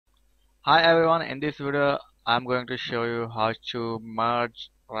Hi everyone, in this video I'm going to show you how to merge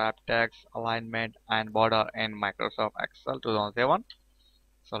wrap text, alignment and border in Microsoft Excel 2007.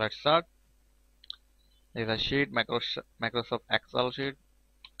 So let's start. This is a sheet, Microsoft Excel sheet.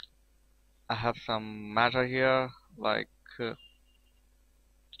 I have some matter here like to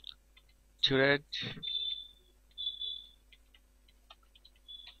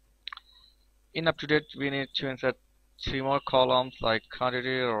In up to date we need to insert three more columns like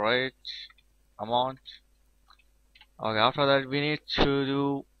quantity, rate, amount. Okay, after that we need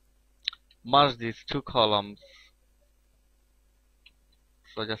to merge these two columns.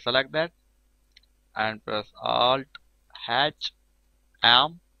 So just select that and press Alt H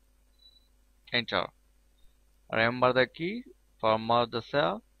M enter. Remember the key for merge the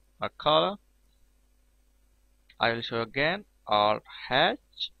cell or column. I will show again Alt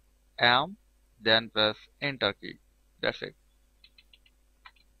H M then press enter key. That's it.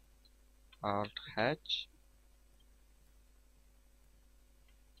 Alt H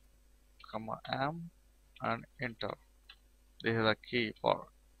comma M and enter. This is the key for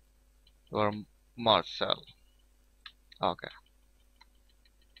your merge cell. Okay.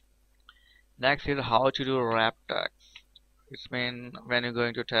 Next is how to do wrap text. It's mean when you're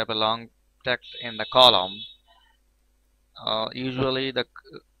going to type a long text in the column. Usually the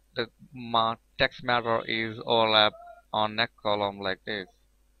text matter is overlap on next column like this.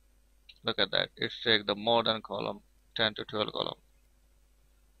 Look at that. It's take the more than column 10 to 12 column.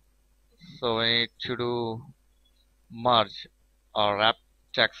 So we need to do merge or wrap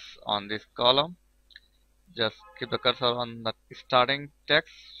text on this column. Just keep the cursor on the starting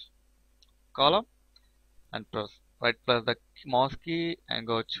text column and press the mouse key and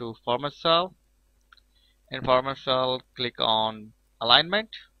go to format cell. In format cell click on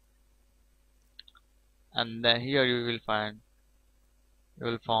alignment and then here you will find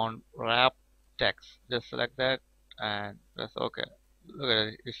wrap text. Just select that and press OK. Look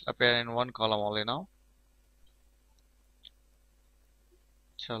at it, it's appearing in one column only now.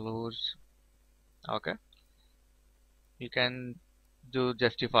 Choose. Okay, you can do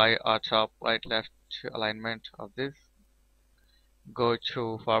justify or top right left alignment of this. Go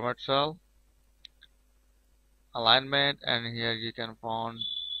to format cell, alignment, and here you can find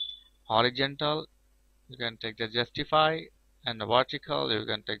horizontal. You can take the justify, and the vertical you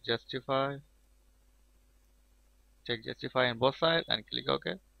can take justify. Take justify on both sides and click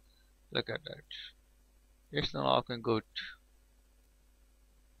OK. Look at that, it's not looking good.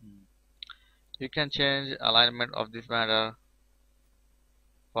 You can change alignment of this matter.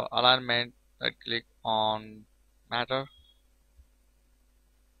 For alignment, right click on matter,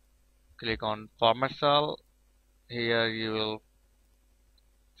 click on format cell. Here you will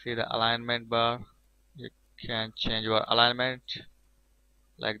see the alignment bar. You can change your alignment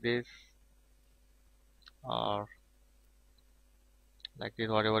like this or like this,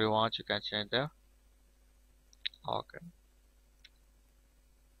 whatever you want you can change there. Okay,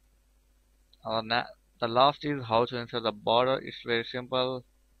 the last is how to insert the border. It's very simple.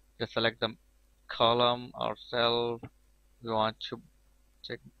 Just select the column or cell you want to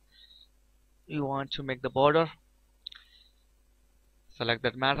check, you want to make the border. Select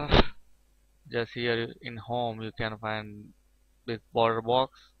that matter. Just here in home you can find this border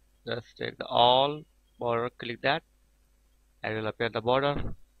box. Just take the all border, click that, and it will appear the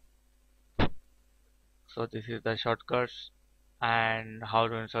border. So this is the shortcuts and how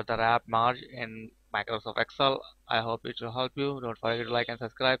to insert the wrap merge in Microsoft Excel. I hope it will help you. Don't forget to like and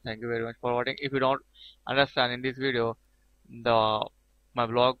subscribe. Thank you very much for watching. If you don't understand in this video, the my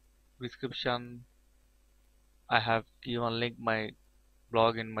blog description, I have given link my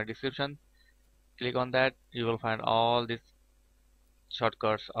blog in my description. Click on that. You will find all these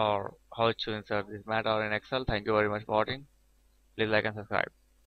shortcuts or how to insert this matter in Excel. Thank you very much for watching. Please like and subscribe.